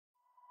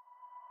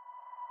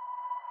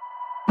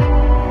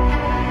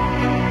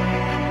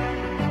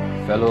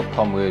fellow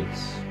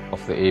comrades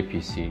of the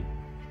APC,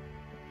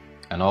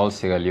 and all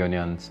Sierra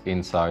Leoneans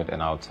inside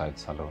and outside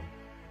Salone.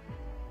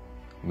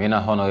 Mina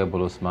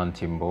Honorable Osman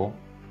Timbo,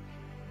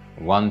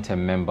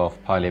 one-term Member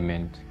of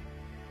Parliament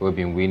who have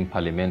been win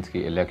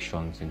parliamentary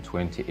elections in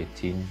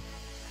 2018,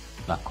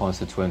 na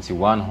constituency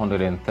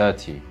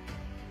 130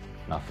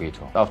 na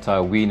Frito. After I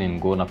win in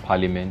Gona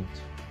Parliament,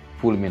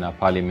 pull me in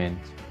Parliament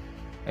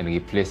and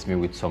replace me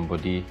with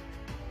somebody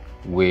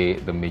where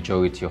the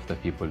majority of the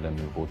people then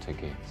will vote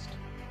against.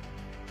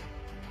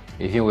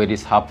 Even when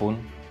this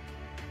happen,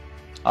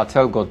 I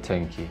tell God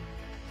thank you.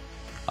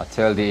 I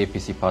tell the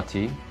APC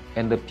party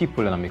and the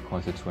people in my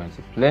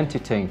constituency plenty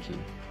thank you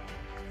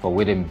for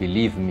where them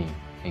believe me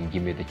and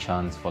give me the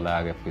chance for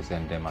I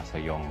represent them as a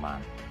young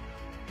man.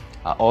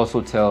 I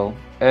also tell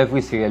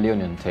every Sierra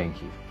Leonean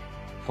thank you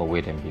for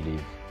where them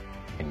believe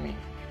in me.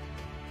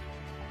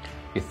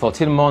 The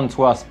 13 months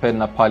where I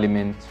spent in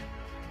Parliament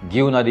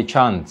give una the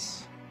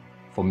chance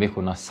for make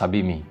una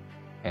sabi me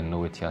and know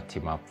what I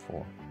team up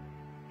for.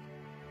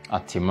 I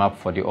team up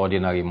for the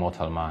ordinary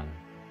mortal man.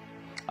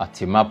 I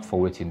team up for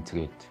waiting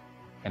trade.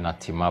 And I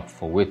team up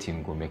for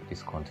waiting go make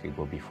this country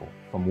go before.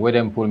 From where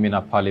them pull me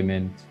in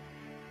Parliament,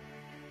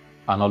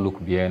 I not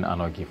look behind, I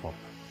not give up.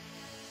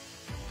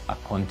 I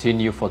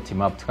continue for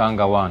team up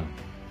Tranga One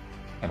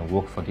and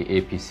work for the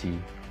APC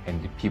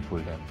and the people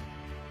them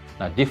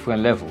at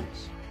different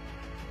levels,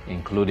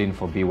 including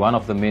for be one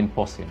of the main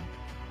person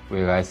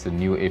who writes the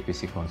new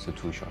APC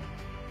constitution.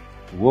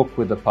 Work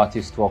with the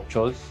party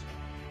structures,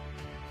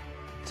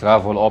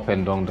 travel up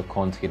and down the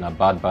country in a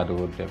bad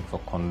road them for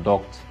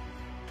conduct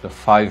the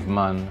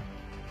 5-man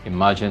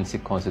emergency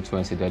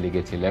constituency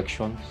delegate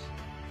elections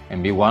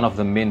and be one of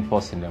the main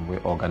person them we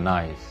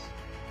organize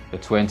the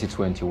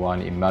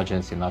 2021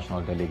 emergency national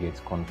delegates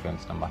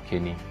conference in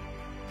Makeni,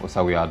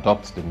 also we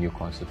adopt the new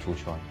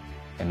constitution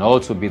and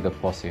also be the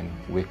person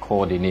we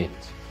coordinate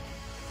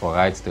for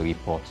writes the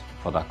report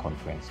for that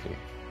conference day.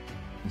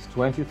 Since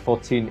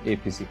 2014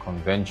 APC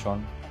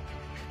convention,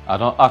 I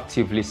don't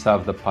actively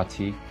serve the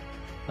party in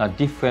a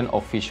different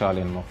official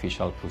and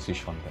unofficial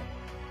position there.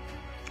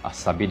 I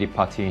sabi the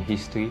party in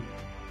history,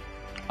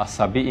 I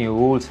sabi in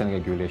rules and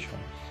regulations,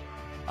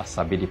 I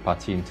sabi the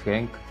party in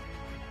strength,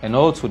 and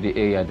also the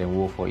area they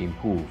work for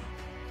improve,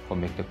 for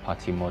make the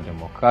party more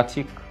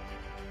democratic,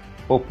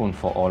 open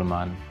for all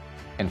man,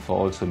 and for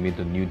also meet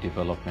the new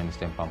developments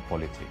in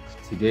politics.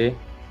 Today,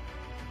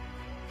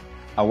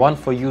 I want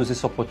for use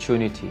this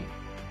opportunity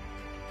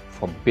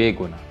for beg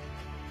una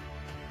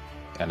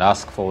and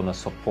ask for una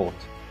support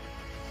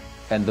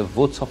and the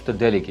votes of the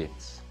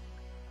delegates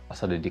as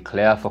they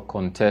declare for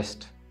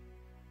contest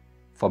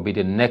for be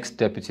the next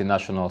Deputy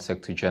National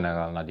Secretary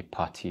General of the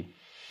party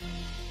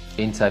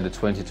inside the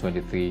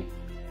 2023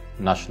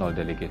 National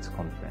Delegates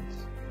Conference.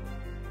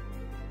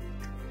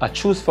 I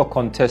choose for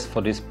contest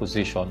for this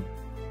position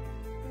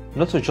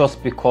not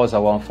just because I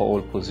want for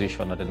all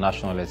position at the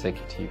National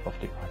Executive of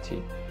the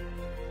party,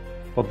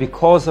 but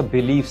because I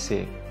believe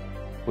say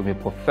with my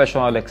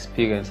professional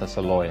experience as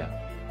a lawyer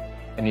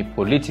and my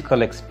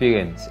political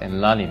experience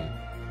and learning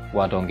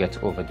what I don't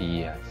get over the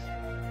years,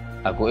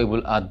 I go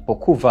able to add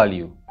beaucoup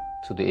value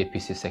to the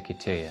APC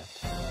Secretariat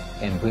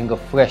and bring a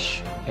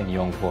fresh and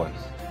young voice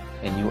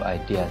and new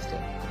ideas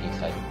there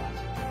inside the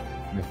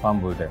party. Me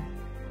fumble them.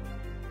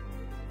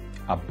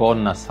 I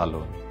born na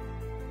Salone.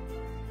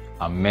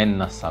 I men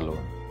na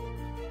Salone.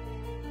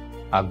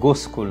 I go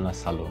school na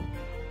Salone.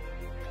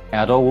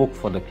 And I don't work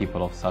for the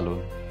people of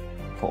Salone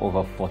for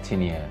over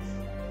 14 years.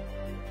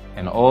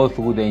 And all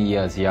through the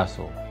years,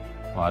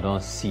 I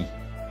don't see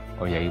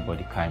or hear about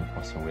the kind of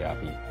person we are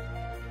be.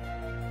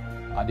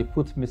 I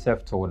put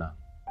myself to una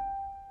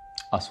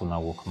as una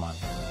workman.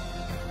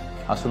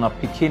 As una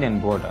pikin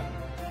and brother,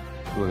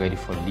 we're ready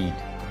for lead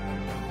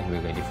and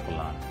we're ready for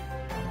learn.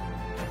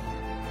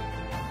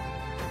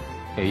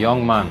 A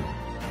young man,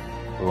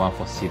 we want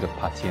to see the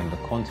party and the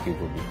country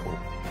go before.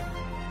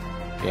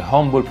 A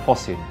humble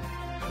person,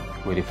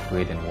 we're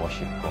afraid and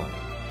worship God.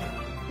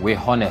 We're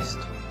honest.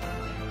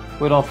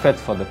 We don't fight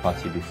for the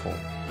party before.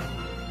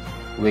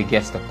 We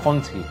get the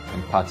country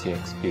and party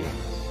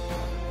experience.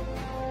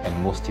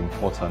 And most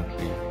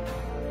importantly,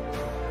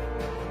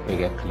 we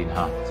get clean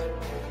heart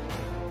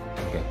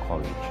and get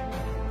courage.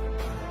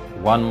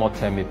 One more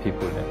time, me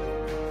people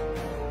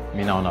there.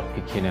 Me now on a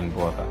Pekin and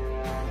brother,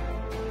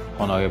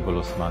 Honorable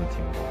Osman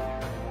Timbo.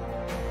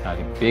 Now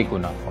the big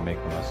enough for make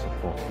una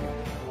support me.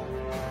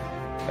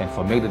 And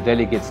for make the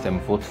delegates them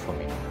vote for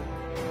me.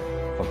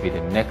 For be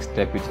the next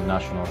Deputy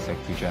National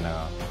Secretary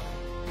General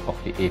of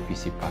the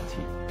APC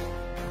party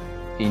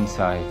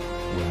inside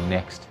the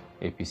next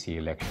APC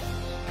election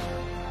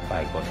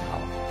by God's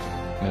power.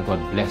 May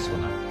God bless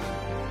una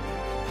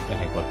and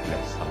may God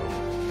bless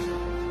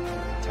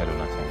Salone. Tell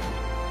una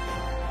thank you.